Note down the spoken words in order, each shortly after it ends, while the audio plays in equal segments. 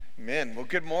Amen. Well,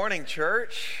 good morning,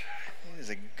 church. It is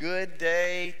a good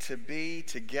day to be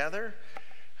together.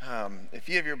 If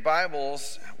you have your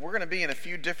Bibles, we're going to be in a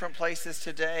few different places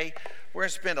today. We're going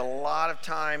to spend a lot of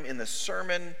time in the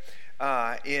sermon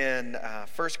in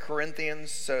 1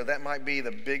 Corinthians, so that might be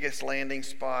the biggest landing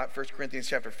spot, 1 Corinthians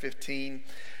chapter 15.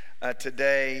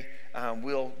 Today,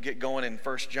 we'll get going in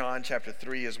 1 John chapter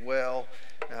 3 as well.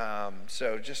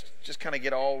 So just kind of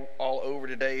get all over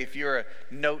today. If you're a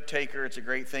note taker, it's a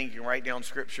great thing. You can write down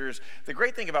scriptures. The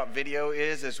great thing about video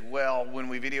is as well, when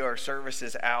we video our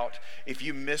services out, if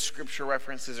you miss scripture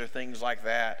references or things like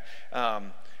that, I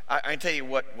can tell you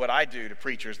what I do to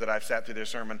preachers that I've sat through their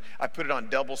sermon. I put it on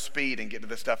double speed and get to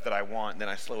the stuff that I want, and then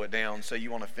I slow it down, so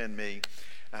you won't offend me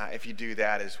if you do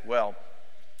that as well.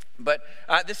 But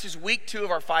this is week 2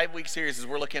 of our 5-week series as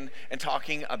we're looking and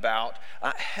talking about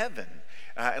heaven.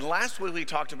 And last week we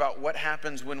talked about what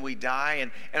happens when we die.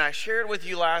 And I shared with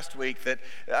you last week that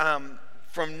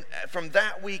from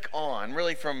that week on,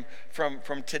 really from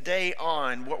today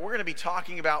on, what we're going to be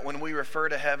talking about when we refer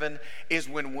to heaven is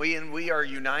when we are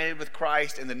united with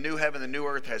Christ and the new heaven, the new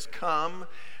earth has come,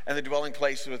 and the dwelling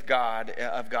place of God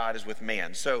is with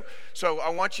man. So I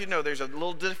want you to know there's a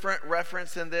little different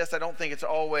reference in this. I don't think it's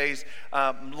always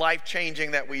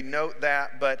life-changing that we note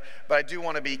that, but I do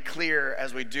want to be clear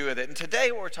as we do with it. And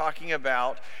today we're talking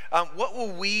about what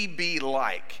will we be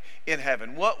like in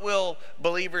heaven? What will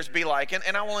believers be like?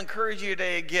 And I will encourage you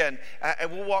today again,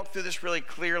 and we'll walk through this really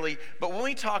clearly, but when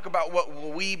we talk about what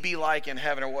will we be like in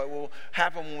heaven or what will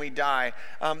happen when we die,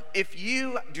 if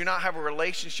you do not have a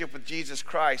relationship with Jesus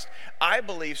Christ, I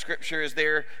believe Scripture is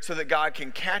there so that God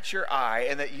can catch your eye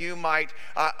and that you might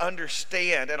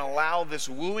understand and allow this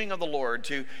wooing of the Lord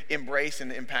to embrace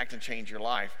and impact and change your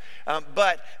life.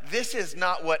 But this is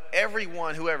not what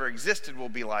everyone who ever existed will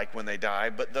be like when they die,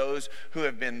 but those who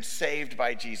have been saved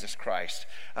by Jesus Christ.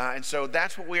 And so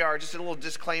that's what we are, just a little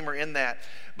disclaimer in that.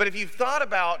 But if you've thought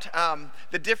about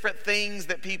the different things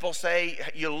that people say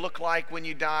you look like when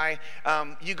you die,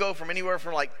 you go from anywhere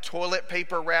from like toilet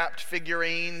paper wrapped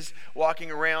figurines walking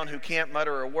around who can't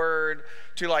mutter a word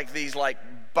to like these like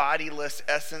bodiless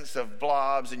essence of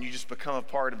blobs, and you just become a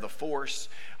part of the force,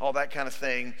 all that kind of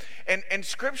thing. And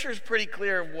Scripture is pretty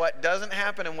clear of what doesn't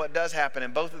happen and what does happen,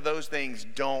 and both of those things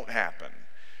don't happen.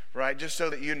 Right, just so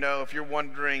that you know, if you're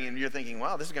wondering and you're thinking,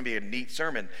 wow, this is going to be a neat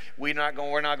sermon, we're not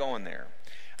going there.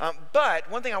 But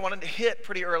one thing I wanted to hit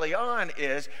pretty early on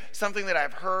is something that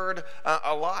I've heard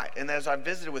a lot, and as I've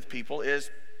visited with people, is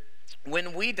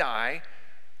when we die,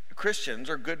 Christians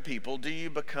or good people, do you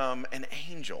become an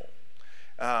angel?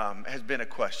 Has been a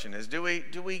question. Is do we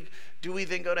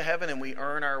then go to heaven and we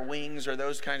earn our wings or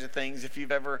those kinds of things? If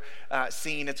you've ever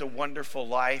seen It's a Wonderful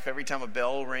Life, every time a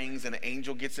bell rings an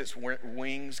angel gets its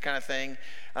wings kind of thing.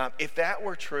 If that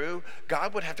were true,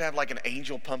 God would have to have like an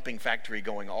angel pumping factory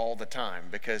going all the time,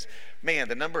 because man,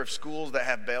 the number of schools that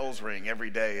have bells ring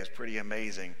every day is pretty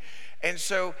amazing. And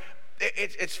so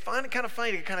it's fun, kind of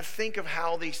funny to kind of think of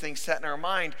how these things set in our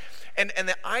mind, and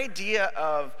the idea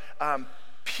of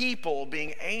people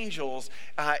being angels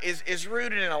is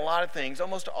rooted in a lot of things.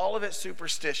 Almost all of it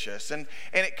superstitious, and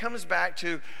it comes back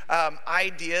to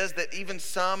ideas that even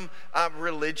some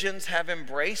religions have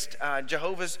embraced.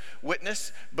 Jehovah's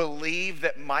Witness believe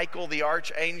that Michael the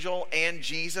archangel and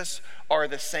Jesus are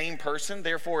the same person.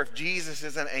 Therefore, if Jesus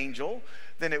is an angel,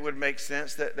 then it would make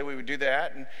sense that we would do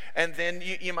that. And then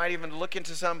you might even look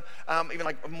into some, even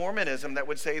like Mormonism, that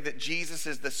would say that Jesus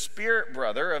is the spirit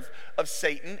brother of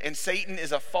Satan, and Satan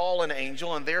is a fallen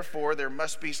angel, and therefore there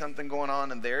must be something going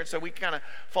on in there. So we kind of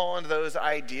fall into those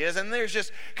ideas. And there's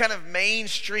just kind of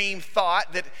mainstream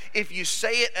thought that if you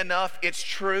say it enough, it's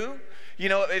true. You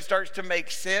know, it starts to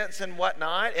make sense and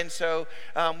whatnot. And so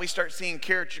we start seeing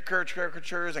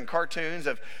caricatures and cartoons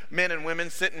of men and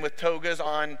women sitting with togas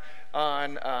on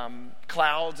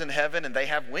clouds in heaven, and they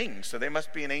have wings, so they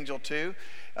must be an angel too.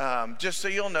 Just so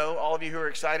you'll know, all of you who are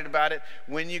excited about it,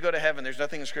 when you go to heaven, there's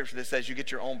nothing in Scripture that says you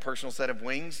get your own personal set of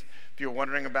wings. If you're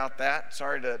wondering about that,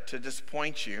 sorry to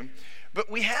disappoint you.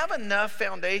 But we have enough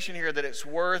foundation here that it's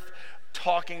worth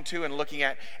talking to and looking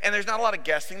at. And there's not a lot of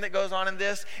guessing that goes on in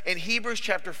this. In Hebrews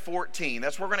chapter 14,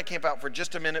 that's where we're going to camp out for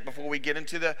just a minute before we get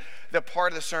into the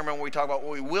part of the sermon where we talk about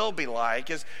what we will be like.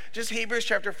 Is just Hebrews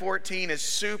chapter 14 is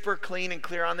super clean and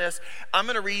clear on this. I'm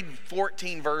going to read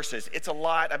 14 verses. It's a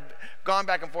lot. I've gone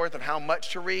back and forth of how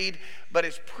much to read, but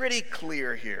it's pretty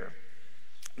clear here.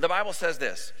 The Bible says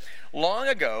this: Long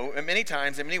ago, and many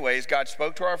times, in many ways, God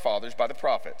spoke to our fathers by the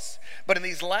prophets. But in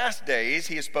these last days,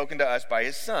 he has spoken to us by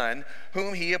his Son,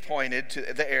 whom he appointed to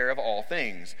the heir of all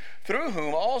things, through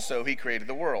whom also he created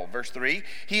the world. Verse 3,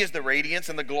 he is the radiance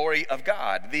and the glory of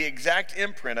God, the exact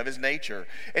imprint of his nature,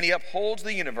 and he upholds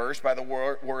the universe by the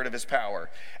word of his power.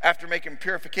 After making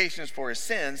purifications for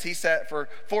sins, he sat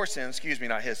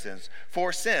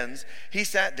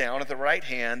down at the right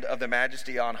hand of the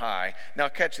Majesty on high. Now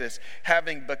catch this,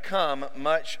 having become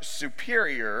much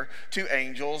superior to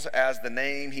angels, as the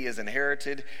name he has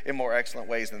inherited in more excellent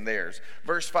ways than theirs.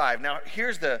 Verse 5, now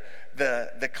here's the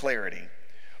clarity.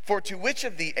 For to which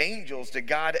of the angels did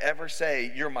God ever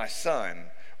say, you're my son,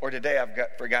 or today I've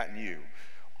forgotten you?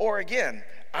 Or again,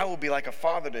 I will be like a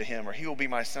father to him, or he will be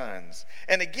my sons.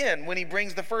 And again, when he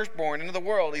brings the firstborn into the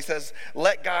world, he says,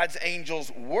 let God's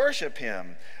angels worship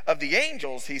him. Of the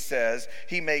angels, he says,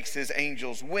 he makes his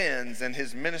angels winds and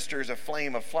his ministers a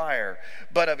flame of fire.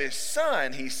 But of his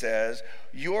Son, he says,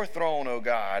 your throne, O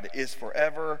God, is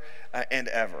forever and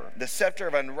ever. The scepter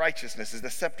of unrighteousness is the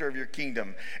scepter of your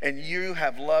kingdom, and you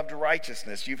have loved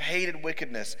righteousness. You've hated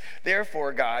wickedness.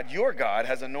 Therefore, God, your God,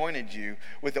 has anointed you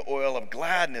with the oil of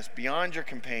gladness beyond your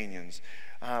companions.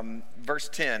 Verse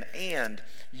 10, and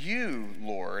you,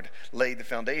 Lord, laid the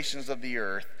foundations of the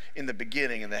earth in the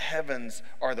beginning, and the heavens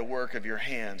are the work of your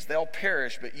hands. They'll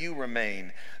perish, but you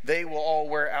remain. They will all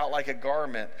wear out like a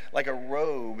garment. Like a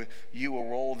robe, you will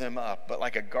roll them up, but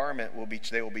like a garment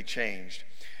they will be changed.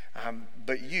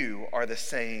 But you are the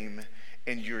same,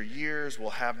 and your years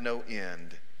will have no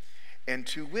end. And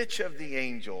to which of the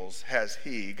angels has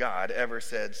he, God, ever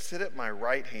said, sit at my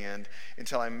right hand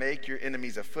until I make your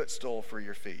enemies a footstool for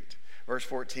your feet? Verse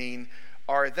 14,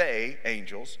 are they,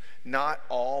 angels, not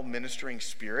all ministering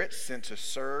spirits sent to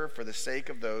serve for the sake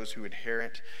of those who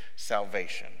inherit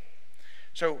salvation?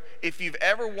 So if you've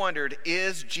ever wondered,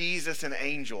 is Jesus an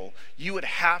angel, you would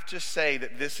have to say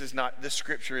that this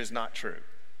scripture is not true.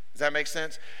 Does that make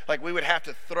sense? Like, we would have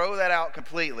to throw that out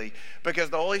completely, because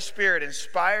the Holy Spirit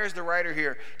inspires the writer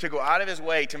here to go out of his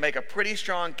way to make a pretty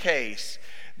strong case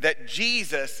that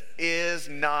Jesus is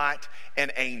not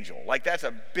an angel. Like, that's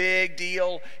a big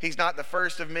deal. He's not the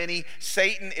first of many.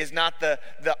 Satan is not the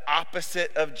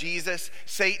opposite of Jesus.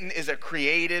 Satan is a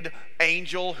created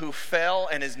angel who fell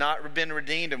and has not been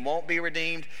redeemed and won't be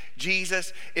redeemed.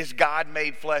 Jesus is God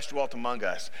made flesh, dwelt among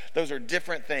us. Those are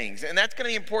different things. And that's going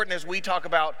to be important as we talk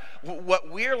about what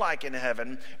we're like in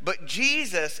heaven. But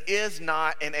Jesus is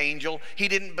not an angel. He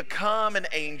didn't become an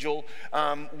angel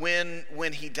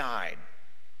when he died.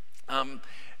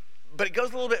 But it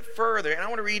goes a little bit further, and I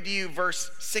want to read to you verse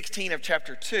 16 of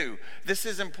chapter 2. This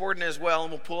is important as well,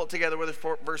 and we'll pull it together with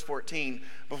verse 14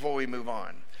 before we move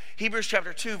on. Hebrews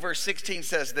chapter 2, verse 16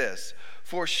 says this,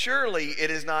 for surely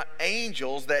it is not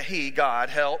angels that he, God,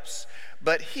 helps,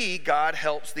 but he, God,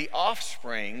 helps the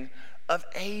offspring of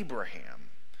Abraham.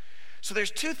 So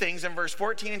there's two things in verse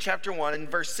 14 in chapter 1 and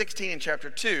verse 16 in chapter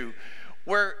 2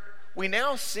 where we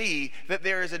now see that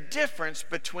there is a difference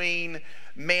between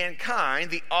mankind,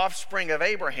 the offspring of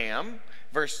Abraham,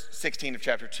 verse 16 of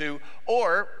chapter 2,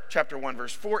 or chapter 1,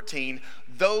 verse 14,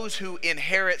 those who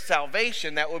inherit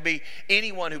salvation. That would be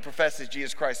anyone who professes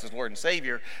Jesus Christ as Lord and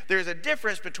Savior. There's a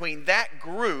difference between that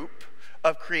group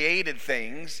of created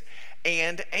things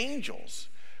and angels.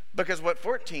 Because what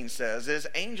 14 says is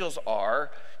angels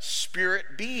are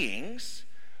spirit beings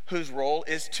whose role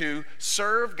is to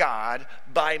serve God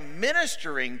by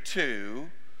ministering to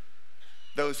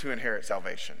those who inherit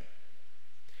salvation.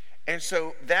 And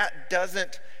so that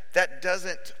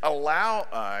doesn't allow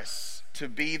us to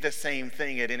be the same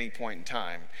thing at any point in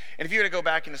time. And if you were to go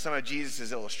back into some of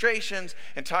Jesus' illustrations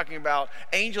and talking about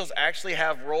angels actually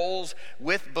have roles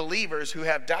with believers who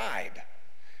have died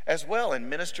as well and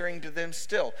ministering to them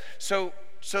still. So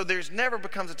there's never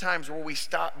becomes a time where we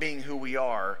stop being who we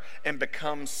are and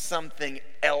become something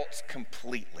else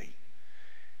completely.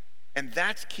 And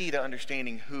that's key to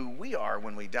understanding who we are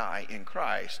when we die in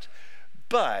Christ.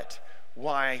 But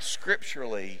why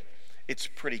scripturally it's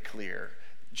pretty clear.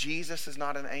 Jesus is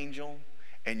not an angel,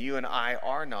 and you and I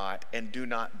are not and do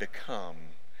not become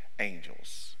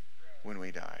angels when we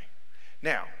die.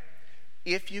 Now,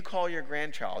 if you call your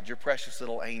grandchild your precious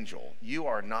little angel, you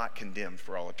are not condemned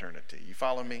for all eternity. You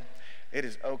follow me? It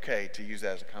is okay to use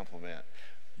that as a compliment.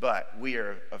 But we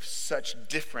are of such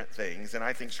different things, and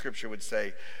I think Scripture would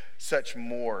say such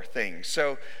more things.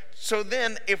 So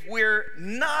then, if we're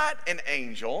not an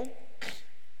angel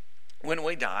when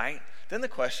we die, then the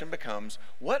question becomes,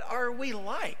 what are we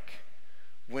like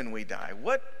when we die?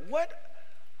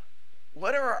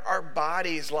 what are our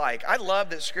bodies like? I love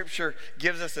that Scripture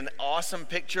gives us an awesome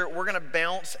picture. We're going to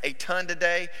bounce a ton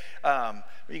today.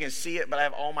 You can see it, but I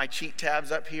have all my cheat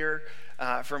tabs up here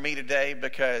for me today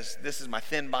because this is my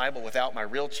thin Bible without my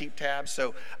real cheat tabs.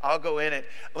 So I'll go in it.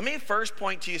 Let me first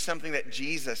point to you something that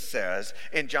Jesus says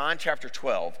in John chapter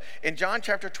 12. In John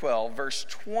chapter 12, verse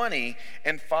 20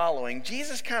 and following,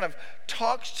 Jesus kind of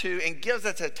talks to and gives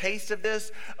us a taste of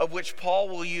this, of which Paul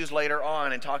will use later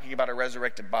on in talking about our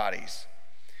resurrected bodies.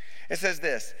 It says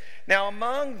this, "Now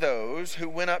among those who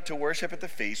went up to worship at the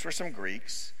feast were some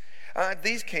Greeks.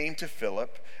 These came to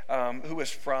Philip, who was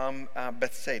from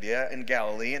Bethsaida in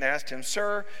Galilee, and asked him,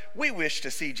 'Sir, we wish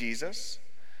to see Jesus.'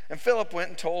 And Philip went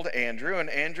and told Andrew, and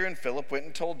Andrew and Philip went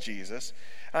and told Jesus.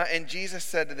 And Jesus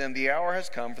said to them, 'The hour has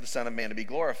come for the Son of Man to be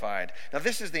glorified.'" Now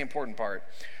this is the important part.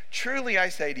 "Truly I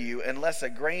say to you, unless a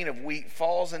grain of wheat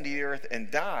falls into the earth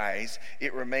and dies,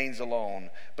 it remains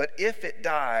alone. But if it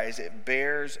dies, it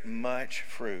bears much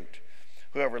fruit.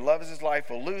 Whoever loves his life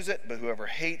will lose it, but whoever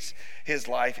hates his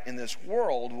life in this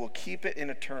world will keep it in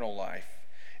eternal life.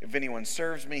 If anyone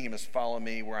serves me, he must follow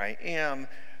me. Where I am,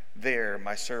 there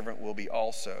my servant will be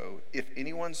also. If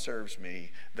anyone serves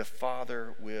me, the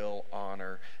Father will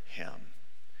honor him."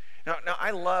 Now, I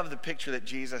love the picture that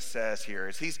Jesus says here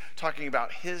as he's talking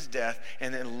about his death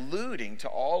and alluding to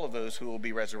all of those who will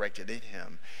be resurrected in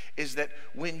him, is that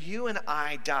when you and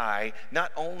I die,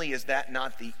 not only is that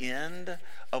not the end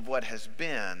of what has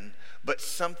been, but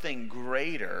something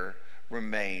greater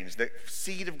remains. The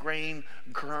seed of grain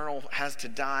kernel has to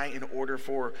die in order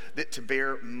for it to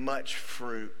bear much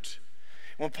fruit.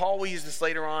 When Paul will use this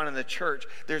later on in the church,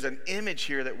 there's an image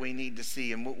here that we need to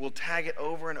see, and we'll tag it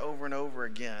over and over and over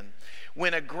again.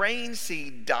 When a grain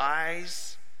seed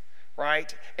dies,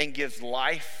 right, and gives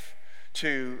life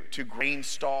to grain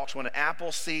stalks, when an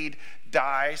apple seed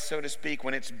dies, so to speak,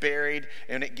 when it's buried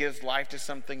and it gives life to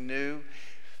something new,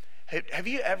 have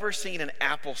you ever seen an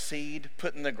apple seed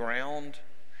put in the ground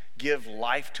give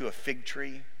life to a fig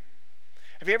tree?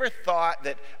 Have you ever thought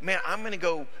that, man, I'm going to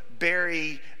go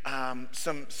bury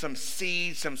some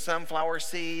seeds, some sunflower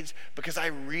seeds, because I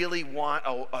really want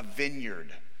a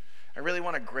vineyard. I really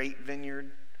want a great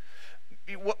vineyard.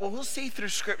 What we'll see through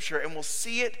Scripture, and we'll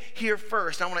see it here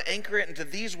first, I want to anchor it into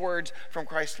these words from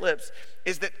Christ's lips,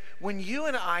 is that when you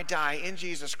and I die in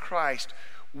Jesus Christ,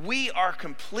 we are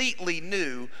completely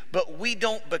new, but we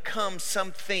don't become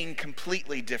something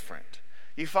completely different.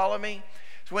 You follow me?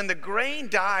 When the grain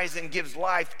dies and gives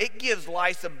life, it gives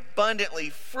life abundantly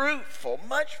fruitful,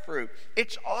 much fruit.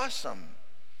 It's awesome.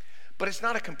 But it's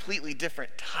not a completely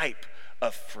different type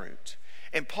of fruit.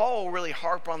 And Paul will really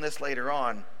harp on this later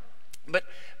on.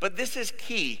 But this is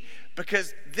key,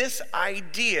 because this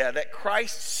idea that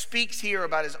Christ speaks here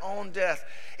about his own death,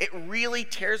 it really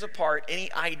tears apart any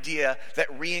idea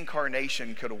that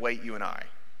reincarnation could await you and I.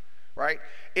 Right?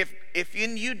 If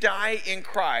you die in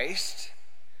Christ,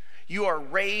 you are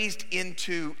raised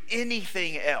into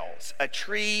anything else. A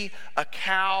tree, a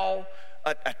cow,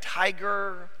 a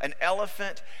tiger, an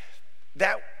elephant.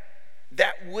 That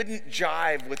wouldn't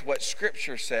jive with what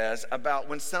Scripture says about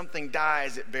when something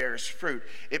dies, it bears fruit.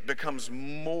 It becomes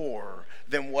more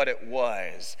than what it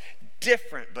was.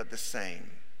 Different, but the same.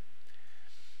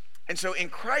 And so in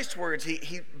Christ's words,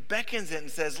 he beckons it and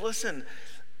says, listen,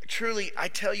 truly, I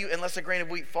tell you, unless a grain of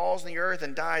wheat falls in the earth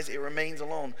and dies, it remains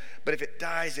alone. But if it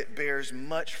dies, it bears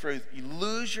much fruit. You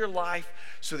lose your life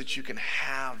so that you can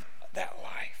have that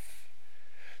life.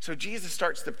 So Jesus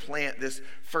starts to plant this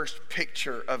first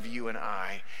picture of you and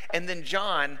I. And then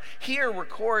John here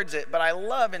records it, but I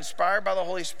love, inspired by the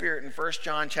Holy Spirit, in 1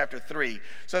 John chapter 3.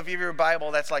 So if you have your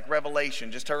Bible, that's like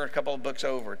Revelation. Just turn a couple of books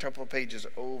over, a couple of pages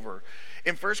over.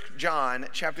 In 1 John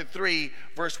chapter 3,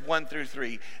 verse 1 through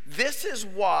 3. This is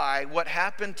why what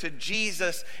happened to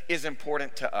Jesus is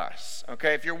important to us.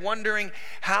 Okay, if you're wondering,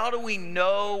 how do we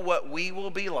know what we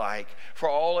will be like for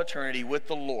all eternity with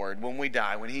the Lord when we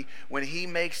die, when he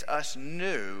makes us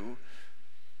new,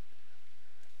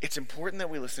 it's important that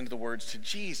we listen to the words to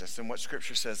Jesus and what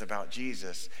Scripture says about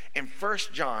Jesus. And 1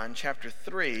 John chapter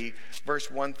 3, verse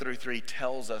 1 through 3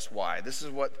 tells us why. This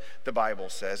is what the Bible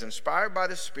says. Inspired by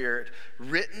the Spirit,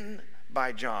 written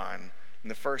by John in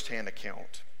the first-hand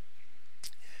account.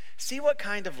 See what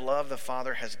kind of love the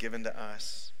Father has given to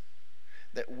us,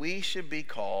 that we should be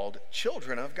called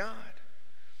children of God.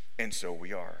 And so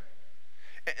we are.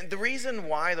 And the reason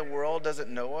why the world doesn't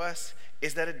know us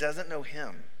is that it doesn't know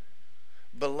him.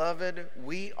 Beloved,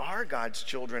 we are God's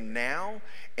children now,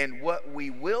 and what we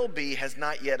will be has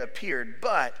not yet appeared,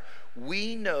 but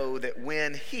we know that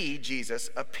when he, Jesus,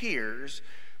 appears,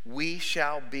 we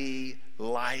shall be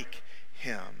like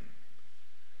him,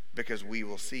 because we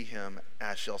will see him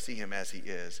shall see him as he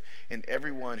is. And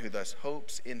everyone who thus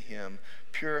hopes in him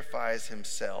purifies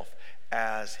himself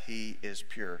as he is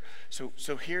pure.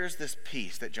 So here's this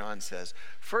piece that John says.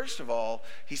 First of all,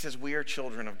 he says we are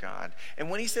children of God. And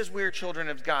when he says we are children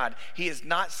of God, he is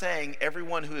not saying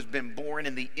everyone who has been born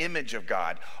in the image of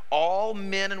God. All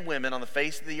men and women on the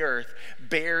face of the earth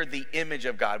bear the image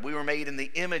of God. We were made in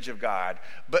the image of God.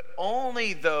 But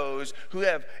only those who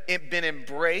have been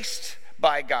embraced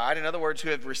by God, in other words,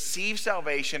 who have received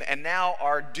salvation and now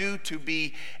are due to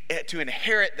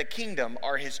inherit the kingdom,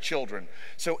 are his children.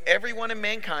 So everyone in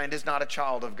mankind is not a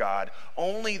child of God.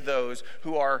 Only those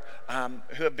who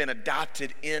have been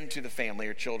adopted into the family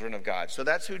are children of God. So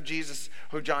that's who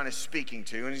John is speaking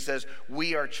to, and he says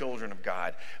we are children of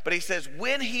God. But he says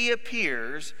when he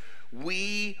appears,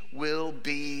 we will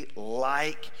be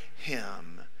like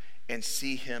him and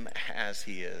see him as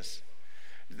he is.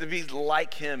 To be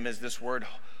like him is this word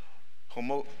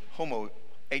homo,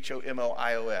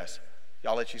 H-O-M-O-I-O-S.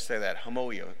 I'll let you say that,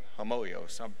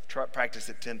 homoios. I'll practice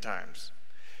it 10 times.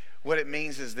 What it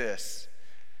means is this: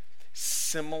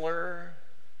 similar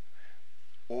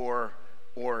or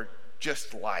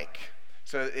just like.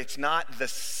 So it's not the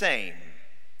same.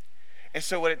 And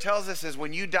so what it tells us is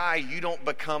when you die, you don't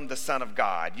become the son of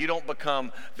God. You don't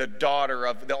become the daughter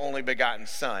of the only begotten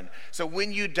son. So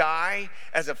when you die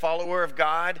as a follower of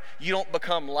God, you don't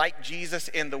become like Jesus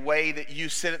in the way that you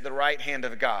sit at the right hand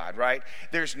of God, right?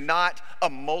 There's not a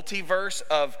multiverse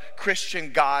of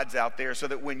Christian gods out there so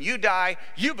that when you die,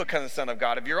 you become the son of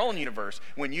God of your own universe.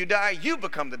 When you die, you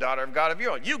become the daughter of God of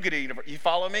your own. You get a universe. You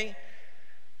follow me?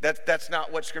 That's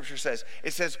not what Scripture says.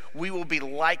 It says we will be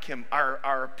like him.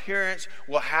 Our appearance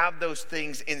will have those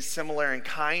things in similar in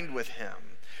kind with him.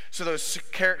 So those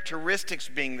characteristics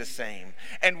being the same.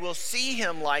 And we'll see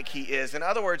him like he is. In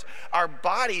other words, our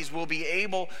bodies will be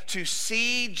able to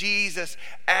see Jesus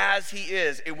as he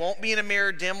is. It won't be in a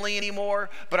mirror dimly anymore,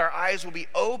 but our eyes will be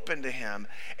open to him.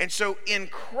 And so in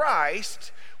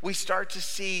Christ, we start to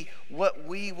see what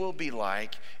we will be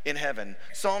like in heaven.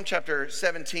 Psalm chapter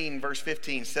 17, verse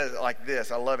 15 says it like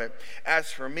this. I love it.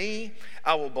 As for me,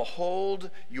 I will behold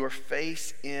your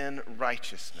face in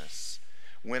righteousness.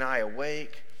 When I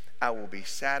awake, I will be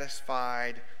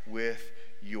satisfied with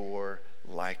your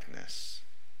likeness.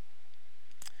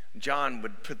 John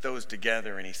would put those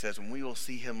together and he says, when we will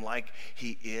see him like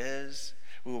he is,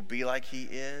 we will be like he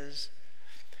is,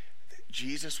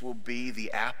 Jesus will be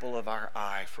the apple of our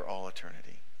eye for all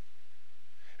eternity.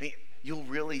 I mean, you'll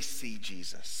really see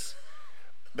Jesus.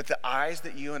 But the eyes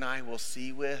that you and I will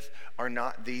see with are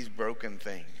not these broken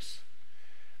things.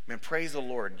 Man, praise the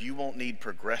Lord, you won't need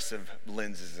progressive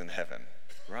lenses in heaven,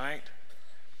 right?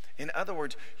 In other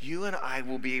words, you and I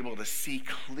will be able to see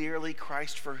clearly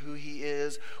Christ for who he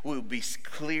is. We'll be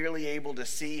clearly able to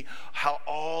see how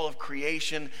all of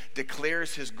creation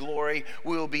declares his glory.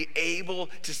 We'll be able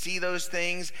to see those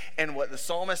things. And what the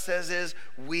psalmist says is,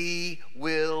 we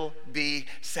will be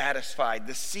satisfied.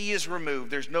 The sea is removed.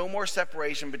 There's no more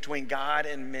separation between God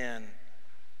and men.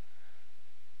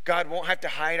 God won't have to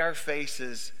hide our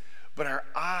faces, but our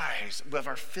eyes of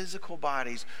our physical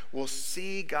bodies will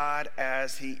see God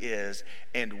as he is,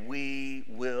 and we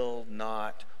will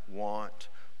not want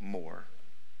more.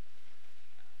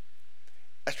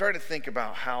 I started to think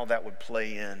about how that would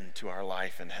play into our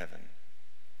life in heaven.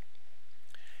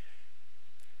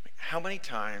 How many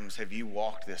times have you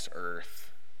walked this earth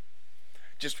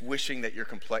just wishing that your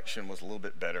complexion was a little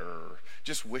bit better, or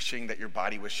just wishing that your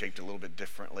body was shaped a little bit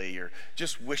differently, or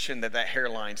just wishing that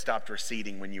hairline stopped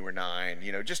receding when you were 9,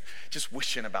 just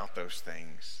wishing about those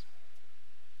things.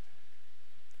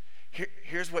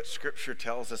 Here's what Scripture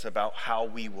tells us about how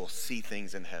we will see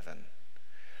things in heaven.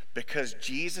 Because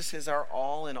Jesus is our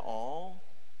all in all,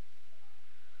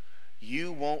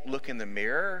 you won't look in the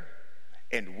mirror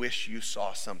and wish you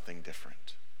saw something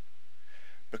different.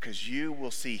 Because you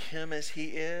will see him as he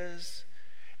is,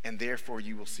 and therefore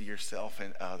you will see yourself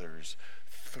and others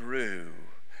through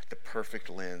the perfect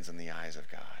lens in the eyes of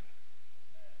God.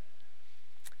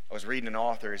 I was reading an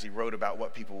author as he wrote about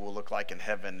what people will look like in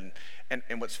heaven.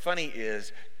 And what's funny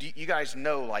is, you guys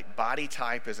know, like, body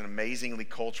type is an amazingly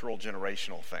cultural,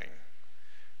 generational thing,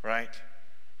 right?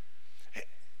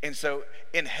 And so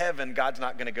in heaven, God's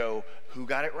not going to go, who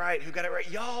got it right? Who got it right?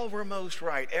 Y'all were most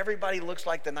right. Everybody looks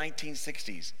like the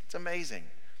 1960s. It's amazing.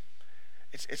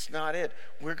 It's not it.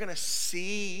 We're going to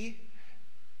see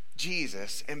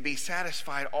Jesus and be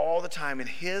satisfied all the time in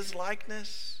his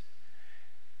likeness.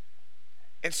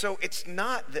 And so it's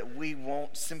not that we will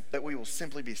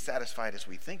simply be satisfied as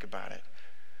we think about it,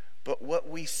 but what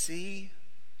we see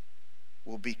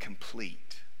will be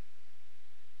complete.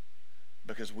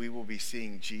 because we will be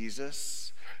seeing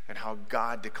Jesus and how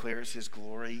God declares his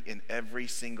glory in every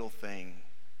single thing.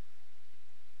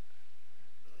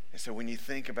 And so when you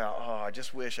think about, oh, I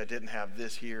just wish I didn't have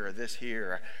this here or this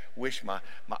here. I wish my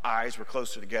eyes were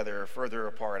closer together or further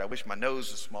apart. I wish my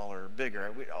nose was smaller or bigger.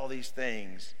 All these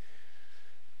things.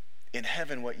 In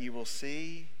heaven, what you will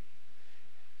see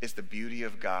is the beauty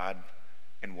of God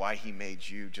and why he made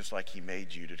you just like he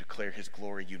made you, to declare his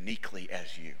glory uniquely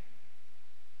as you.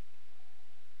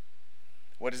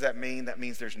 What does that mean? That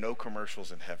means there's no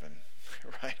commercials in heaven,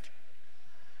 right?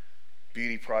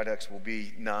 Beauty products will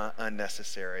be not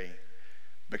unnecessary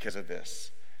because of this.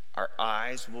 Our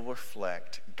eyes will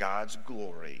reflect God's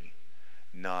glory,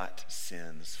 not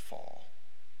sin's fall.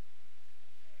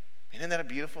 Isn't that a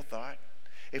beautiful thought?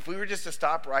 If we were just to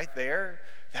stop right there,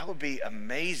 that would be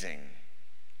amazing.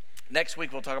 Next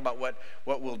week we'll talk about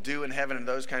what we'll do in heaven and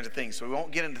those kinds of things. So we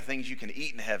won't get into things you can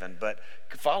eat in heaven, but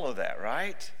follow that,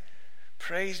 right?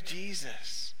 Praise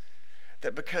Jesus.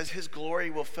 That because his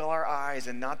glory will fill our eyes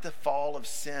and not the fall of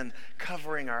sin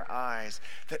covering our eyes,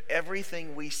 that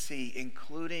everything we see,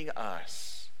 including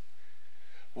us,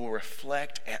 will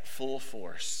reflect at full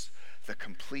force the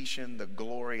completion, the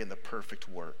glory, and the perfect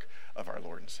work of our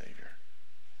Lord and Savior.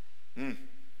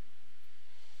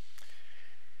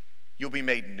 You'll be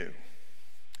made new.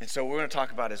 And so what we're going to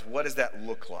talk about is, what does that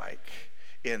look like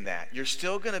in that? You're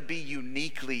still going to be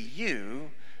uniquely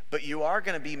you, but you are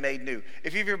going to be made new.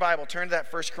 If you have your Bible, turn to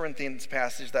that 1 Corinthians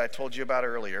passage that I told you about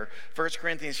earlier. 1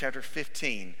 Corinthians chapter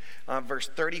 15, verse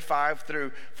 35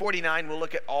 through 49. We'll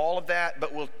look at all of that,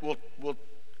 but we'll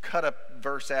cut a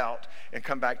verse out and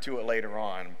come back to it later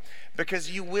on.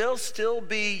 Because you will still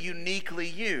be uniquely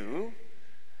you,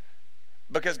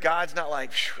 because God's not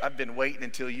like, I've been waiting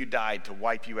until you died to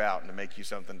wipe you out and to make you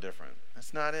something different.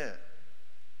 That's not it.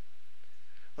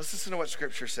 Let's listen to what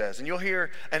Scripture says. And you'll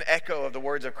hear an echo of the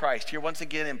words of Christ here once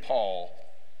again in Paul,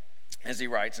 as he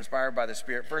writes, inspired by the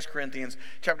Spirit. 1 Corinthians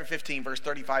chapter 15, verse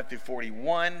 35 through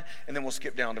 41, and then we'll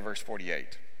skip down to verse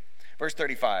 48. Verse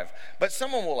 35, but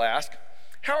someone will ask,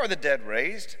 how are the dead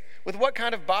raised? With what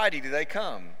kind of body do they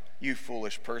come? You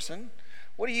foolish person.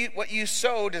 What you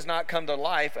sow does not come to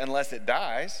life unless it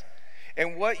dies.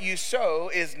 And what you sow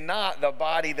is not the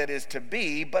body that is to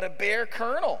be, but a bare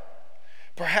kernel,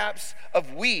 perhaps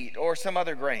of wheat or some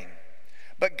other grain.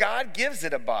 But God gives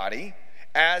it a body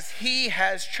as he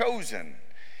has chosen,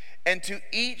 and to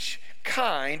each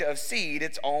kind of seed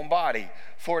its own body.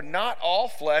 For not all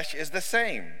flesh is the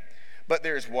same, but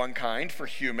there is one kind for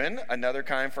human, another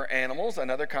kind for animals,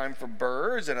 another kind for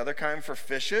birds, another kind for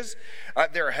fishes.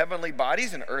 There are heavenly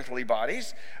bodies and earthly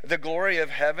bodies. The glory of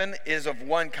heaven is of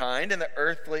one kind, and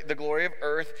the glory of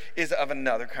earth is of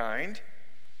another kind.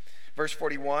 Verse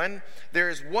 41, there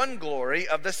is one glory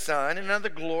of the sun, and another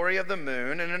glory of the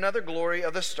moon, and another glory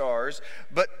of the stars,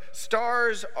 but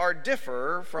stars are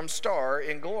differ from star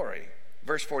in glory.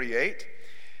 Verse 48,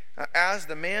 as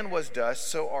the man was dust,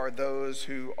 so are those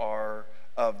who are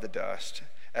of the dust.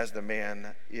 As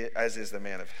is the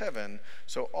man of heaven,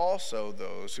 so also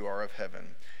those who are of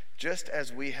heaven. Just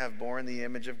as we have borne the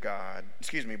image of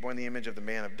the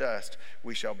man of dust,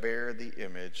 we shall bear the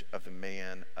image of the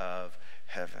man of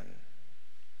heaven.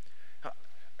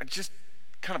 Just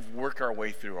kind of work our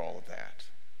way through all of that.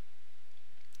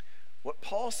 What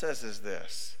Paul says is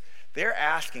this. They're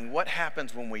asking what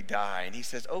happens when we die. And he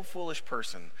says, oh, foolish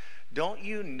person, don't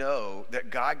you know that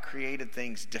God created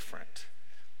things different?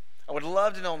 I would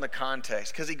love to know in the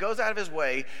context, because he goes out of his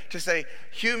way to say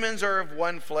humans are of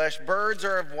one flesh, birds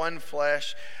are of one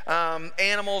flesh,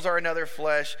 animals are another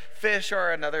flesh, fish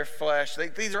are another flesh.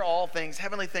 These are all things,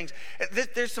 heavenly things.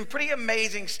 There's some pretty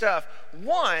amazing stuff.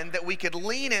 One, that we could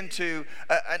lean into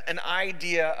an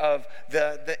idea of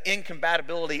the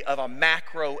incompatibility of a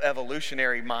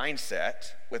macro-evolutionary mindset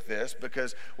with this,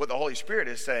 because what the Holy Spirit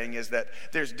is saying is that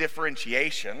there's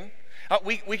differentiation.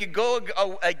 We could go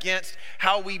against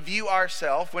how we view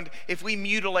ourselves if we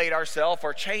mutilate ourselves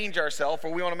or change ourselves,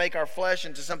 or we want to make our flesh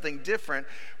into something different.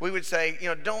 We would say,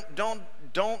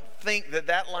 don't think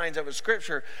that lines up with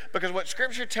Scripture, because what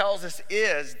Scripture tells us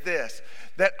is this,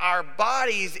 that our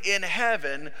bodies in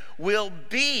heaven will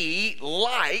be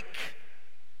like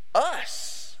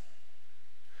us.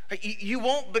 You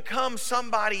won't become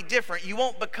somebody different. You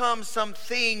won't become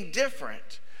something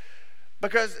different,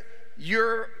 because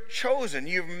you're chosen,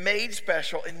 you're made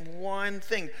special in one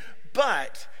thing,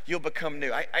 but you'll become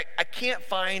new. I can't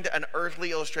find an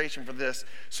earthly illustration for this,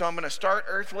 so I'm going to start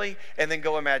earthly and then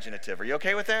go imaginative. Are you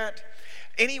okay with that?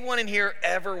 Anyone in here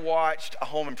ever watched a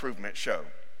home improvement show?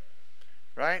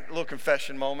 Right? A little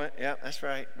confession moment. Yeah, that's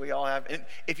right. We all have. And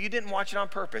if you didn't watch it on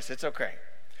purpose, it's okay.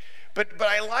 But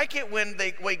I like it when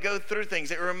we go through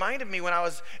things. It reminded me when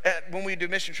we do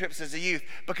mission trips as a youth,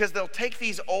 because they'll take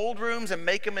these old rooms and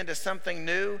make them into something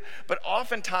new, but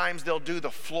oftentimes they'll do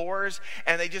the floors,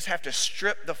 and they just have to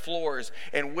strip the floors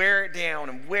and wear it down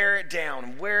and wear it down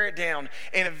and wear it down,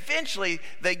 and eventually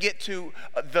they get to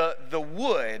the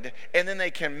wood, and then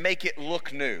they can make it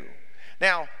look new.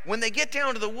 Now, when they get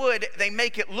down to the wood, they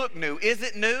make it look new. Is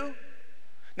it new?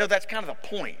 No, that's kind of the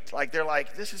point. Like, they're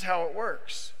like, this is how it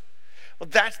works. Well,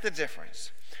 that's the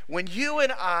difference. When you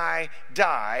and I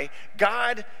die,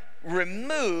 God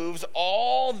removes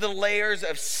all the layers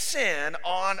of sin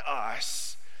on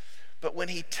us. But when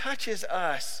he touches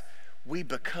us, we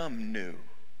become new.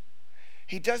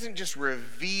 He doesn't just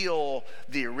reveal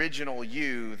the original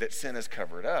you that sin has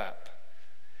covered up.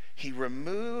 He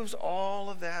removes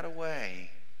all of that away.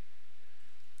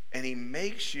 And he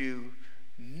makes you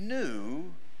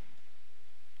new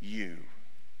you.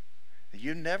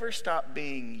 You never stop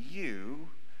being you,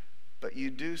 but you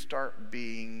do start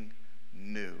being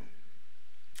new.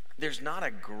 There's not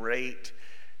a great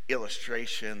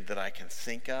illustration that I can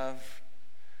think of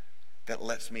that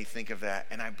lets me think of that,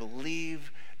 and I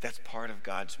believe that's part of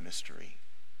God's mystery.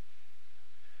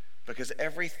 Because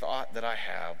every thought that I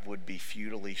have would be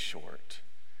futilely short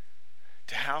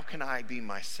to how can I be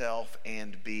myself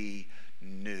and be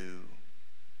new?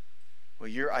 Well,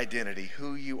 your identity,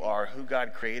 who you are, who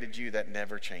God created you, that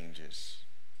never changes.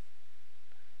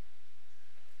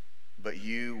 But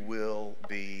you will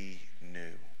be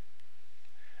new.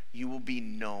 You will be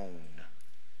known.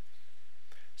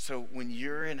 So when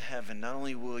you're in heaven, not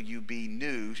only will you be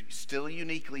new, still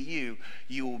uniquely you,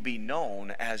 you will be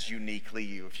known as uniquely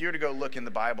you. If you were to go look in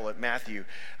the Bible at Matthew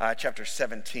chapter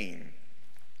 17,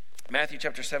 Matthew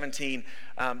chapter 17,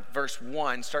 verse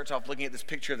 1 starts off looking at this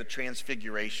picture of the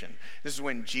transfiguration. This is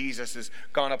when Jesus has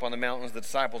gone up on the mountains. The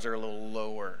disciples are a little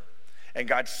lower. And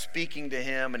God's speaking to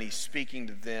him, and he's speaking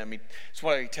to them. It's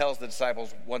why he tells the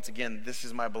disciples, once again, this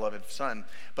is my beloved son.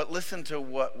 But listen to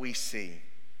what we see.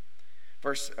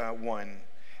 Verse 1.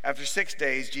 After 6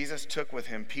 days, Jesus took with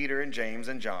him Peter and James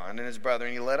and John and his brother,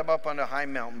 and he led them up on a high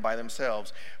mountain by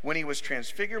themselves. When he was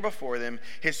transfigured before them,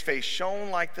 his face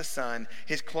shone like the sun.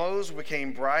 His clothes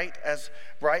became white as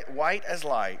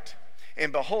light.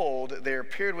 And behold, there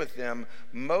appeared with them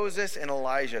Moses and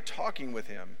Elijah talking with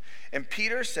him. And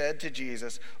Peter said to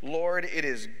Jesus, Lord, it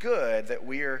is good that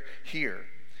we are here.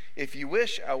 If you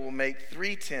wish, I will make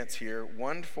 3 tents here,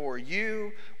 one for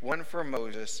you, one for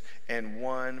Moses, and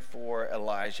one for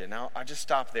Elijah. Now, I'll just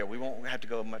stop there. We won't have to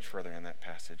go much further in that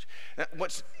passage. Now,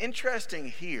 what's interesting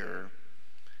here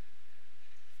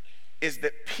is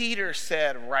that Peter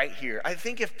said right here, I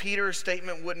think if Peter's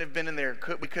statement wouldn't have been in there,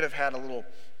 we could have had a little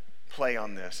play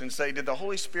on this and say, did the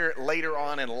Holy Spirit later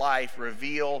on in life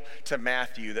reveal to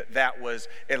Matthew that was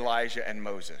Elijah and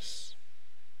Moses?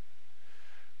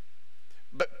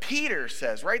 But Peter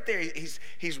says, right there,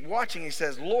 he's watching, he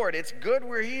says, Lord, it's good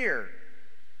we're here.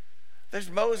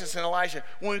 There's Moses and Elijah.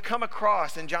 When we come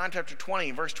across in John chapter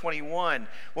 20, verse 21,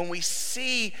 when we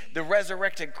see the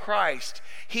resurrected Christ,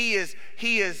 he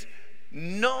is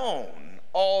known,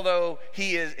 although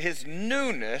his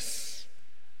newness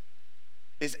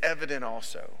is evident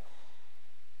also.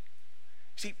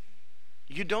 See,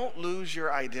 you don't lose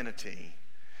your identity.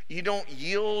 You don't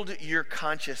yield your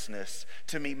consciousness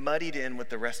to be muddied in with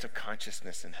the rest of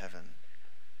consciousness in heaven.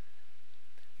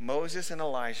 Moses and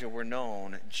Elijah were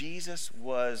known. Jesus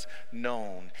was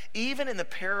known. Even in the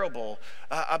parable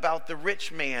about the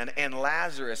rich man and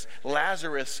Lazarus,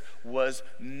 Lazarus was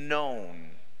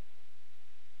known.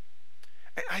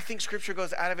 I think Scripture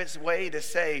goes out of its way to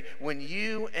say, when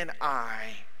you and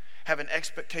I have an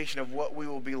expectation of what we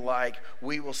will be like,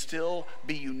 we will still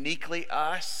be uniquely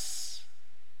us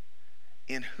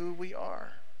in who we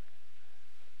are.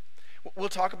 We'll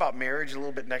talk about marriage a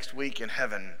little bit next week in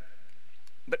heaven,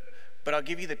 but I'll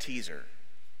give you the teaser.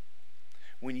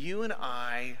 When you and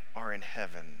I are in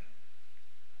heaven,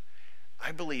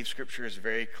 I believe Scripture is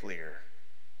very clear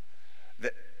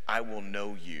that I will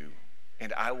know you,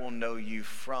 and I will know you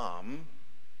from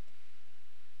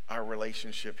our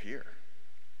relationship here.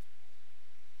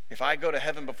 If I go to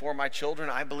heaven before my children,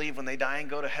 I believe when they die and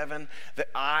go to heaven that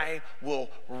I will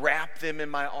wrap them in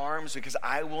my arms, because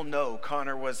I will know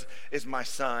Connor is my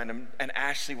son and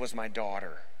Ashley was my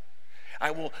daughter.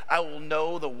 I will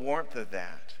know the warmth of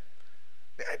that.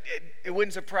 It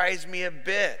wouldn't surprise me a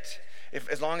bit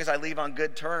as long as I leave on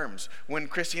good terms. When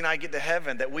Christy and I get to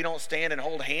heaven, that we don't stand and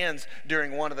hold hands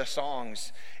during one of the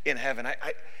songs in heaven.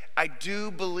 I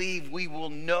do believe we will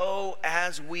know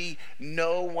as we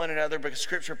know one another, because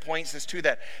Scripture points us to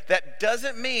that. That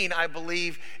doesn't mean I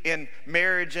believe in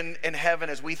marriage in heaven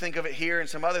as we think of it here and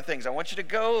some other things. I want you to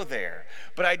go there.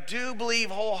 But I do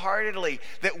believe wholeheartedly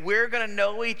that we're going to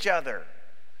know each other.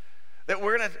 That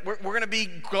we're gonna be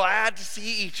glad to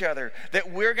see each other.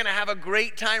 That we're gonna have a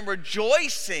great time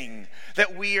rejoicing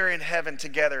that we are in heaven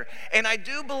together. And I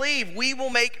do believe we will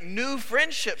make new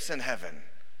friendships in heaven.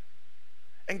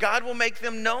 And God will make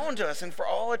them known to us and for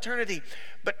all eternity.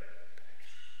 But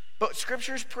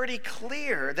Scripture is pretty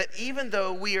clear that even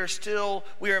though we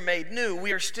are made new,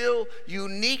 we are still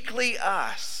uniquely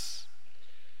us.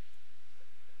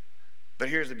 But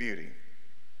here's the beauty.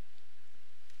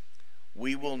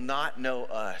 We will not know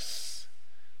us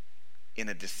in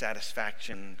a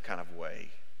dissatisfaction kind of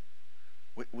way.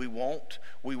 We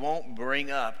won't bring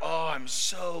up, oh, I'm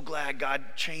so glad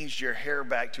God changed your hair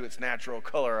back to its natural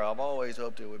color. I've always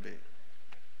hoped it would be.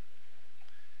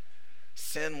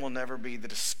 Sin will never be the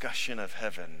discussion of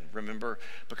heaven, remember,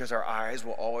 because our eyes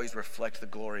will always reflect the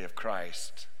glory of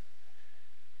Christ.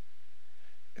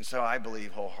 And so I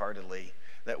believe wholeheartedly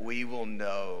that we will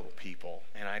know people.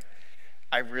 And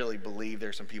I really believe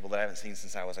there's some people that I haven't seen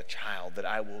since I was a child, that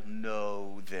I will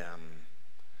know them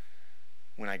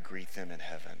when I greet them in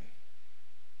heaven.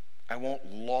 I won't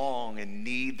long and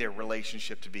need their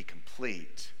relationship to be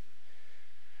complete,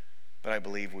 but I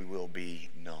believe we will be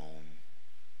known.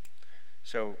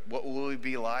 So what will we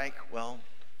be like? Well,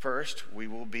 first, we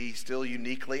will be still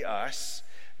uniquely us,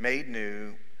 made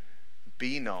new,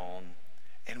 be known,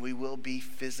 and we will be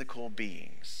physical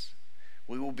beings.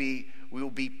 We will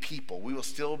be people. We will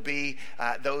still be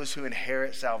those who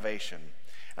inherit salvation.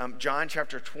 John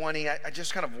chapter 20, I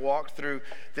just kind of walked through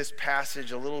this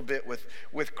passage a little bit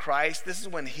with Christ. This is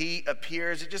when he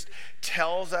appears. It just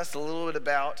tells us a little bit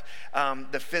about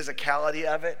the physicality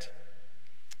of it.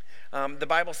 The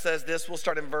Bible says this. We'll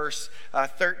start in verse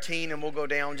 13 and we'll go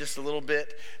down just a little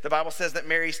bit. The Bible says that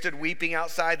Mary stood weeping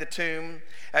outside the tomb.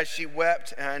 As she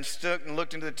wept and stood and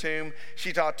looked into the tomb,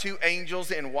 she saw two angels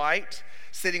in white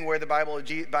sitting where the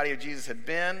body of Jesus had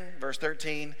been. Verse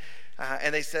 13.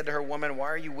 And they said to her, "Woman, why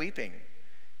are you weeping?"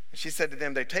 And she said to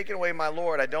them, "They've taken away my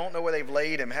Lord. I don't know where they've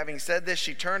laid him." Having said this,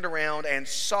 she turned around and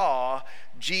saw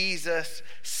Jesus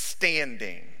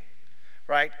standing.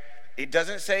 Right? It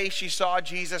doesn't say she saw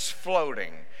Jesus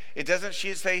floating. It doesn't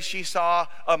say she saw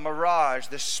a mirage,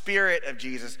 the Spirit of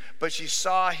Jesus, but she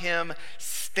saw him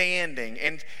standing.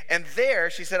 And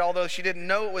there, she said, although she didn't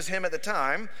know it was him at the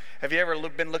time, have you ever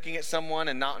been looking at someone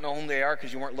and not known who they are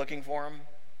because you weren't looking for them?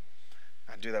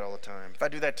 I do that all the time. If I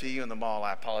do that to you in the mall,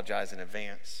 I apologize in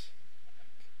advance.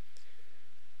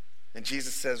 And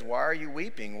Jesus says, "Why are you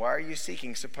weeping? Why are you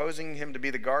seeking?" Supposing him to be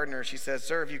the gardener, she says,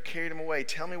 "Sir, if you carried him away,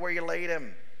 tell me where you laid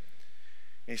him."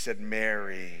 And he said,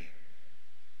 "Mary."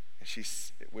 And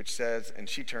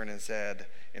she turned and said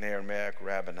in Aramaic,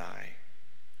 "Rabboni."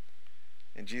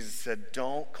 And Jesus said,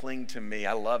 "Don't cling to me."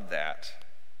 I love that.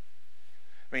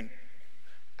 I mean,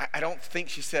 I don't think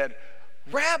she said,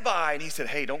 "Rabbi," and he said,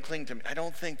 "Hey, don't cling to me." I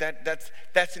don't think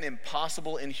that's an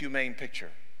impossible, inhumane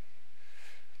picture.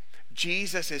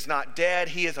 Jesus is not dead,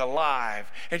 he is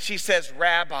alive. And she says,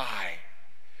 "Rabbi."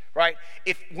 Right?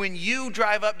 When you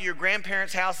drive up to your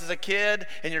grandparents' house as a kid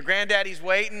and your granddaddy's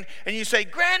waiting and you say,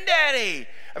 "Granddaddy,"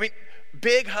 I mean,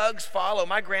 big hugs follow.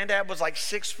 My granddad was like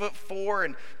 6'4"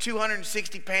 and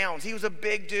 260 pounds. He was a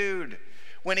big dude.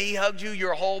 When he hugged you,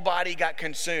 your whole body got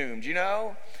consumed, you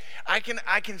know? I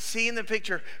can see in the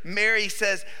picture, Mary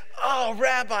says, "Oh,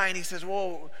 Rabbi," and he says,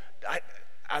 "Whoa,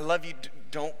 I love you.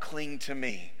 Don't cling to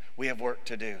me. We have work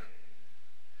to do."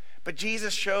 But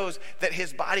Jesus shows that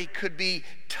his body could be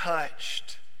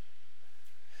touched.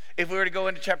 If we were to go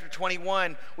into chapter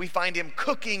 21, we find him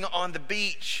cooking on the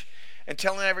beach and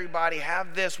telling everybody,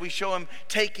 "Have this." We show him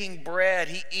taking bread.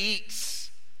 He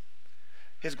eats.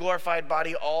 His glorified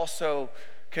body also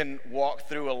can walk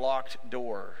through a locked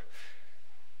door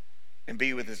and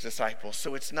be with his disciples.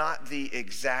 So it's not the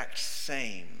exact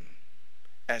same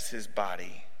as his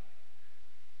body,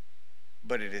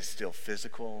 but it is still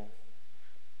physical.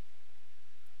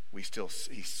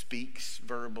 He speaks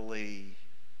verbally.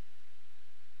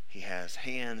 He has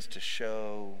hands to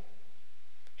show.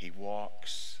 He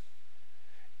walks.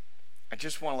 I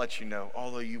just want to let you know,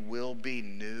 although you will be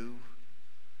new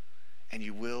and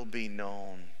you will be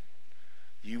known,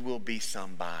 you will be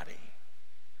somebody.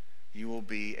 You will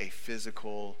be a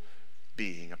physical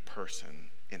being, a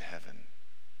person in heaven.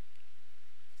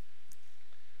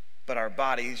 but our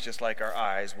bodies, just like our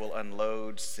eyes, will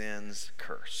unload sin's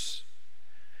curse.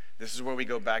 This is where we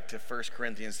go back to 1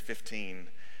 Corinthians 15,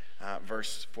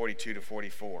 verse 42 to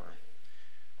 44.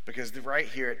 Because right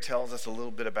here it tells us a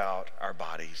little bit about our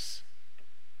bodies.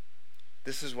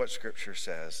 This is what Scripture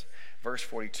says. Verse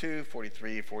 42,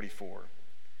 43, 44.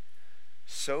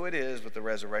 So it is with the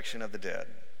resurrection of the dead.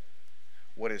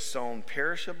 What is sown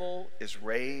perishable is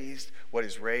raised. What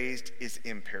is raised is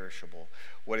imperishable.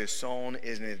 What is sown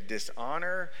in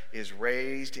dishonor is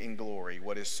raised in glory.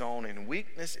 What is sown in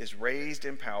weakness is raised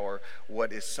in power.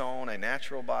 What is sown a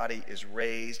natural body is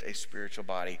raised a spiritual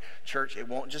body. Church, it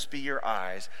won't just be your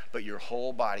eyes, but your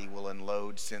whole body will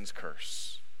unload sin's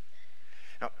curse.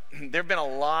 Now, there have been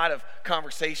a lot of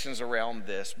conversations around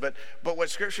this, but what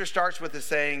Scripture starts with is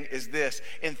saying is this: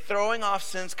 in throwing off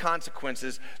sin's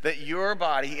consequences, that your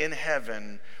body in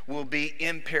heaven will be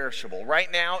imperishable.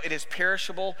 Right now, it is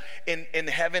perishable. In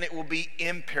heaven, it will be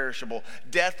imperishable.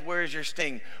 Death, where is your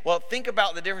sting? Well, think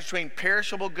about the difference between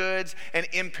perishable goods and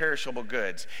imperishable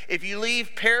goods. If you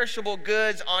leave perishable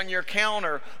goods on your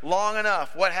counter long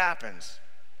enough, what happens?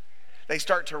 They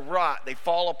start to rot, they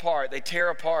fall apart, they tear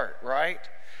apart, right?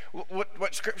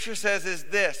 What Scripture says is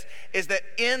this, is that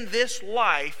in this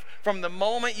life, from the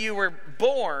moment you were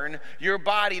born, your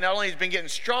body not only has been getting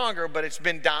stronger, but it's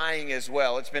been dying as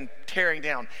well. It's been tearing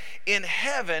down. In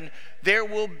heaven, there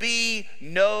will be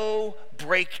no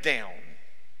breakdown.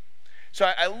 So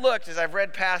I looked, as I've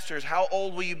read pastors, how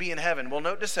old will you be in heaven? Well,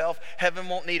 note to self, heaven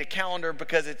won't need a calendar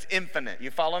because it's infinite.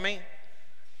 You follow me?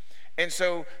 And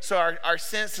so our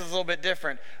sense is a little bit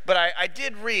different. But I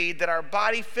did read that our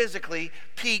body physically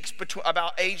peaks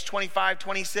about age 25,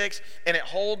 26, and it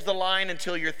holds the line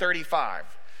until you're 35.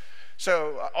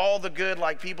 So all the good,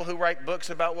 like people who write books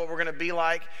about what we're going to be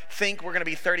like, think we're going to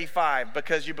be 35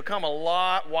 because you become a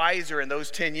lot wiser in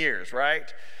those 10 years,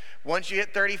 right? Once you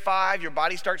hit 35, your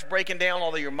body starts breaking down,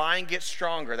 although your mind gets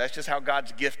stronger. That's just how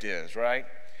God's gift is, right?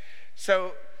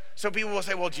 So people will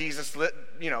say, well, Jesus,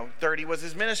 30 was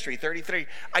his ministry, 33.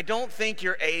 I don't think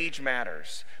your age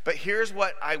matters. But here's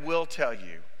what I will tell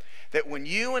you, that when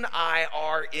you and I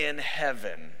are in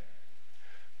heaven,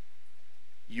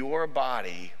 your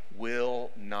body will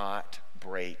not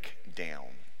break down.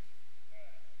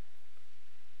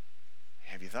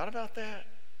 Have you thought about that?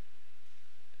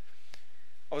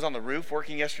 I was on the roof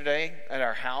working yesterday at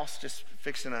our house, just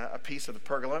fixing a piece of the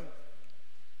pergola.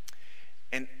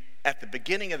 And at the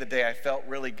beginning of the day, I felt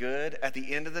really good. At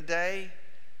the end of the day,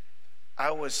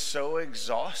 I was so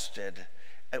exhausted.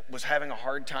 I was having a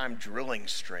hard time drilling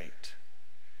straight.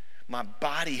 My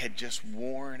body had just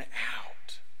worn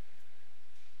out.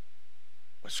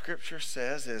 What Scripture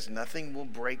says is nothing will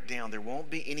break down. There won't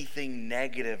be anything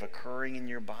negative occurring in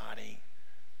your body.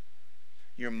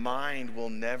 Your mind will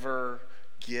never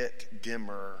get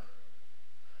dimmer.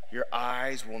 Your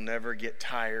eyes will never get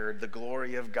tired. The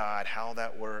glory of God, how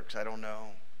that works, I don't know.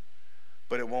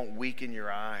 But it won't weaken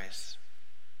your eyes.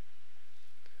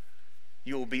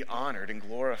 You will be honored and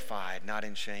glorified, not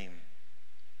in shame.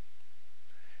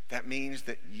 That means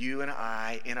that you and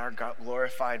I, in our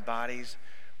glorified bodies,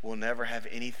 will never have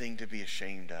anything to be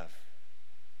ashamed of.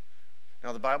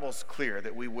 Now, the Bible is clear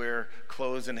that we wear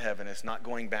clothes in heaven. It's not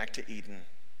going back to Eden.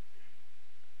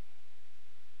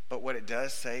 But what it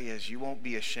does say is you won't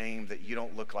be ashamed that you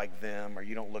don't look like them or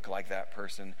you don't look like that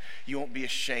person. You won't be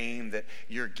ashamed that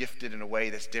you're gifted in a way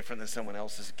that's different than someone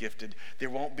else is gifted. There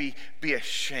won't be a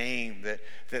shame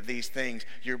that these things,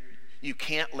 you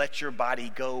can't let your body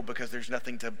go because there's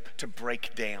nothing to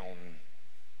break down.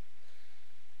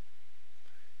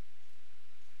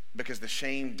 Because the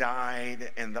shame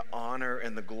died and the honor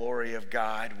and the glory of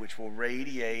God, which will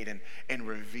radiate and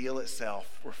reveal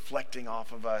itself, reflecting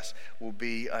off of us, will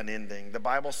be unending. The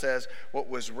Bible says what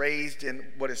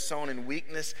is sown in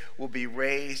weakness will be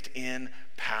raised in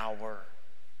power.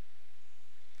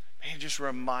 Man, it just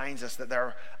reminds us that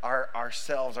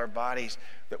ourselves, our bodies,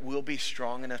 that we'll be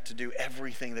strong enough to do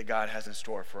everything that God has in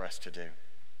store for us to do.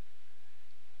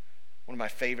 One of my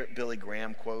favorite Billy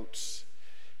Graham quotes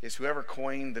is whoever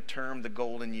coined the term the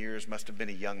golden years must have been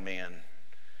a young man.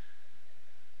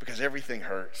 Because everything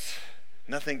hurts.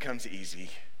 Nothing comes easy.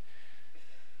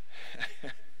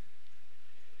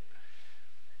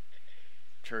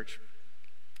 Church,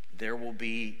 there will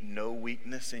be no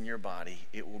weakness in your body.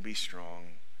 It will be strong.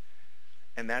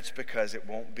 And that's because it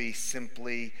won't be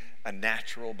simply a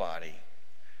natural body,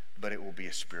 but it will be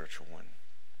a spiritual one.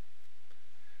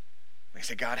 They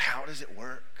say, God, how does it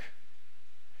work?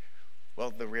 Well,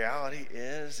 the reality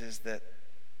is that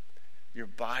your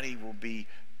body will be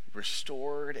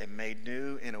restored and made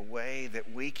new in a way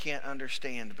that we can't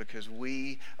understand because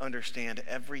we understand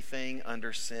everything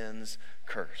under sin's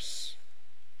curse.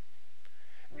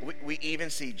 We even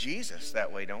see Jesus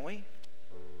that way, don't we?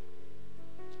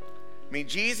 I mean,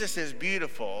 Jesus is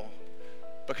beautiful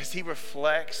because he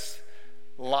reflects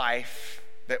life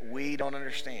that we don't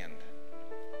understand.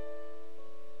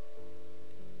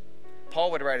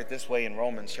 Paul would write it this way in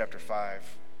Romans chapter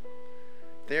 5.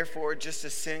 Therefore, just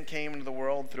as sin came into the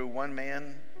world through one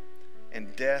man,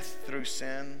 and death through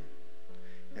sin,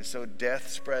 and so death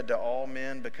spread to all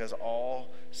men because all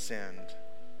sinned.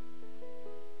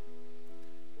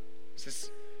 It's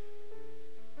just,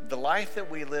 the life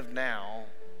that we live now,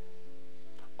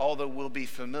 although will be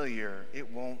familiar,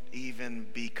 it won't even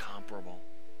be comparable.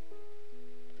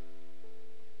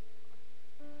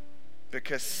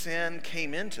 Because sin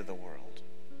came into the world.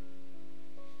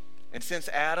 And since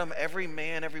Adam, every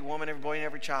man, every woman, every boy, and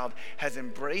every child has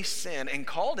embraced sin and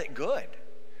called it good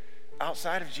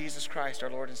outside of Jesus Christ, our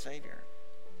Lord and Savior.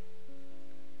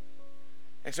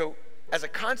 And so, as a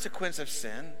consequence of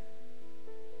sin,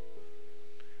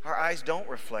 our eyes don't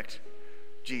reflect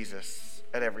Jesus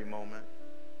at every moment.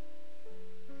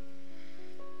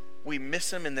 We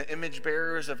miss him in the image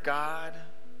bearers of God.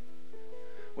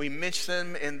 We miss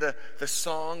them in the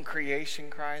song creation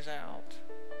cries out.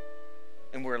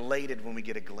 And we're elated when we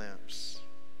get a glimpse.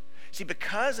 See,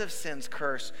 because of sin's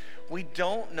curse, we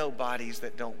don't know bodies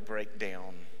that don't break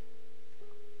down.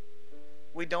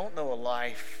 We don't know a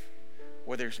life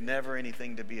where there's never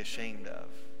anything to be ashamed of.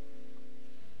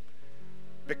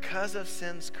 Because of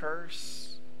sin's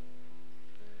curse,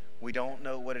 we don't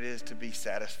know what it is to be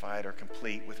satisfied or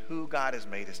complete with who God has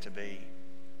made us to be.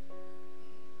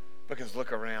 Because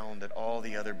look around at all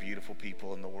the other beautiful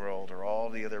people in the world, or all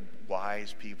the other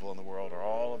wise people in the world, or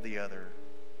all of the other.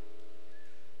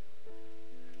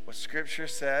 What Scripture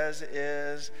says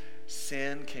is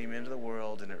sin came into the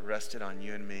world and it rested on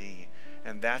you and me.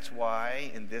 And that's why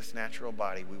in this natural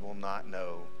body we will not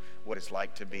know what it's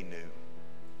like to be new.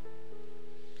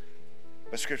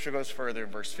 But Scripture goes further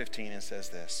in verse 15 and says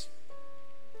this.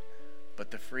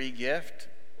 But the free gift,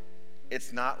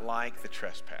 it's not like the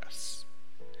trespass.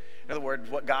 In other words,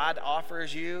 what God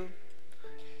offers you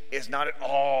is not at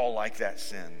all like that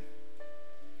sin.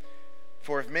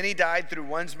 For if many died through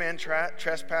one man's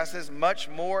trespasses, much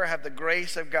more have the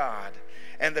grace of God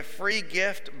and the free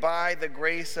gift by the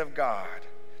grace of God,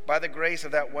 by the grace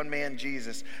of that one man,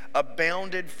 Jesus,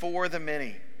 abounded for the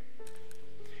many.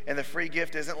 And the free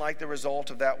gift isn't like the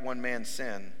result of that one man's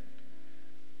sin.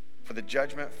 For the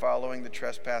judgment following the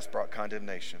trespass brought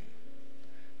condemnation.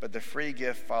 But the free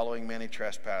gift following many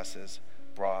trespasses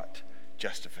brought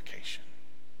justification.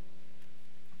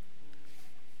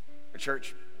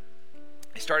 Church,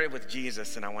 I started with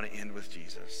Jesus and I want to end with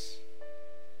Jesus.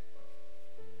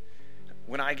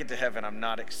 When I get to heaven, I'm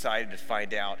not excited to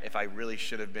find out if I really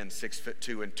should have been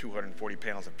 6'2" and 240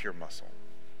 pounds of pure muscle.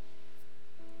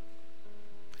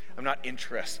 I'm not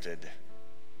interested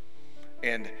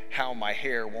in how my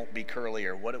hair won't be curly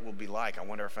or what it will be like. I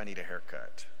wonder if I need a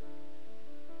haircut.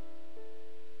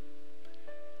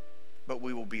 But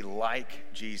we will be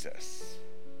like Jesus.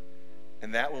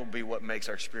 And that will be what makes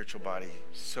our spiritual body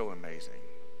so amazing.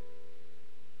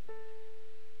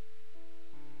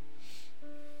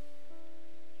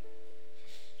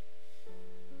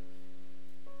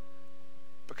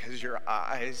 Because your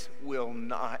eyes will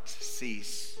not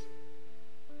cease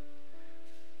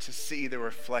to see the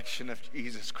reflection of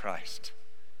Jesus Christ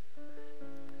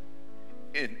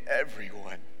in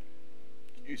everyone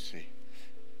you see.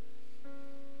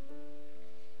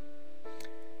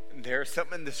 And there's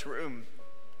something in this room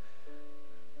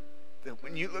that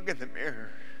when you look in the mirror,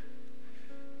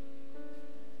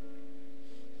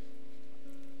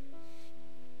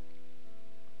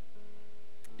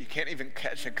 you can't even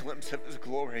catch a glimpse of his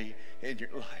glory in your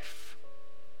life.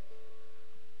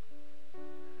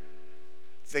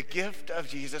 The gift of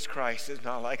Jesus Christ is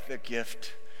not like the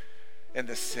gift and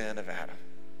the sin of Adam.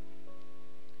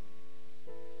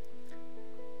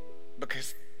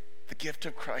 Because the gift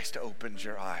of Christ opens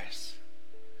your eyes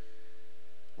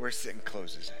where sin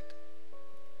closes it.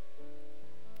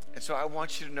 And so I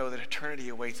want you to know that eternity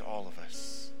awaits all of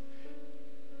us.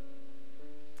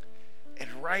 And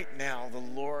right now, the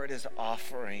Lord is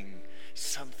offering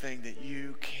something that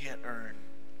you can't earn.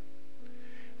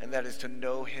 And that is to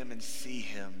know him and see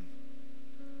him.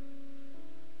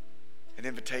 An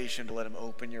invitation to let him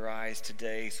open your eyes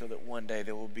today so that one day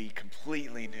they will be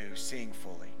completely new, seeing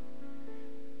fully.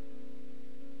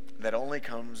 That only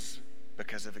comes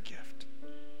because of a gift.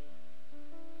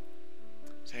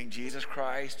 Saying, Jesus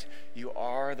Christ, you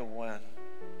are the one.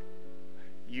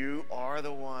 You are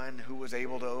the one who was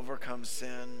able to overcome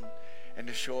sin and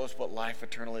to show us what life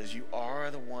eternal is. You are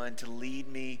the one to lead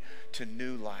me to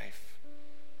new life,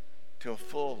 to a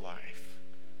full life,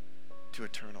 to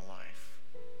eternal life.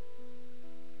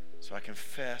 So I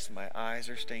confess my eyes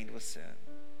are stained with sin,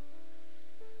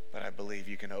 but I believe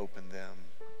you can open them.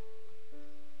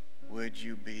 Would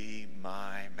you be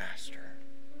my master?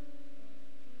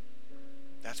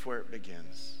 That's where it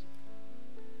begins.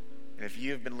 And if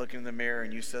you have been looking in the mirror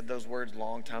and you said those words a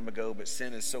long time ago, but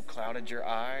sin has so clouded your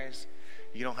eyes,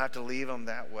 you don't have to leave them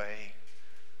that way.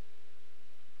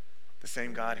 The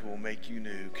same God who will make you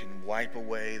new can wipe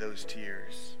away those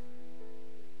tears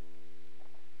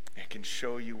and can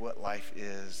show you what life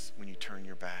is when you turn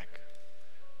your back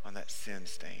on that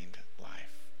sin-stained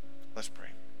life. Let's pray.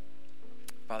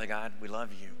 Father God, we love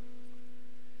you.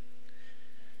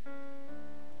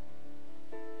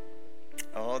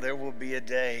 Oh, there will be a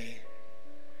day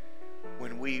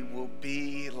when we will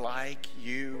be like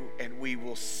you and we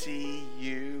will see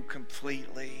you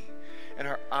completely, and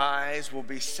our eyes will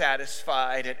be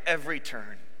satisfied at every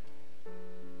turn.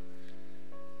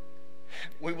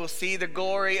 We will see the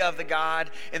glory of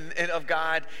God in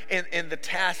the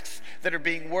tasks that are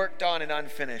being worked on and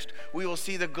unfinished. We will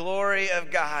see the glory of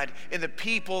God in the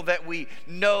people that we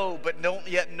know but don't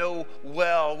yet know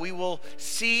well. We will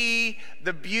see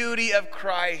the beauty of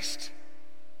Christ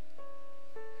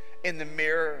in the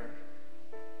mirror.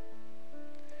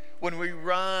 When we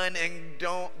run and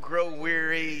don't grow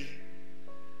weary,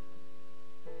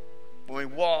 when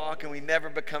we walk and we never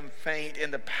become faint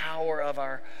in the power of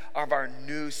our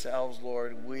new selves,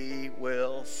 Lord, we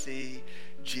will see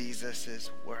Jesus'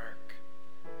 work.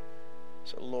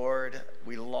 So, Lord,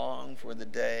 we long for the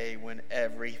day when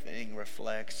everything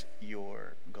reflects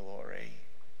your glory.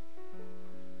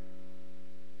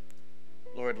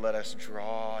 Lord, let us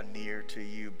draw near to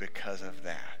you because of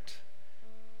that.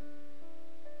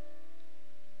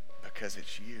 Because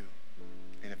it's you.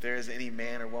 And if there is any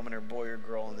man or woman or boy or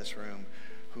girl in this room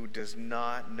who does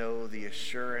not know the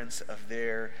assurance of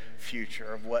their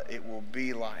future, of what it will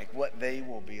be like, what they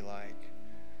will be like,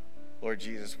 Lord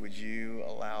Jesus, would you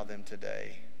allow them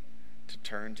today to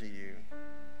turn to you,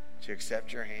 to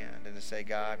accept your hand, and to say,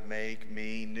 God, make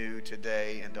me new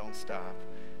today, and don't stop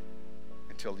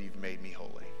until you've made me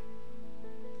holy.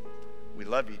 We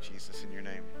love you, Jesus, in your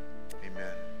name.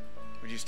 Amen.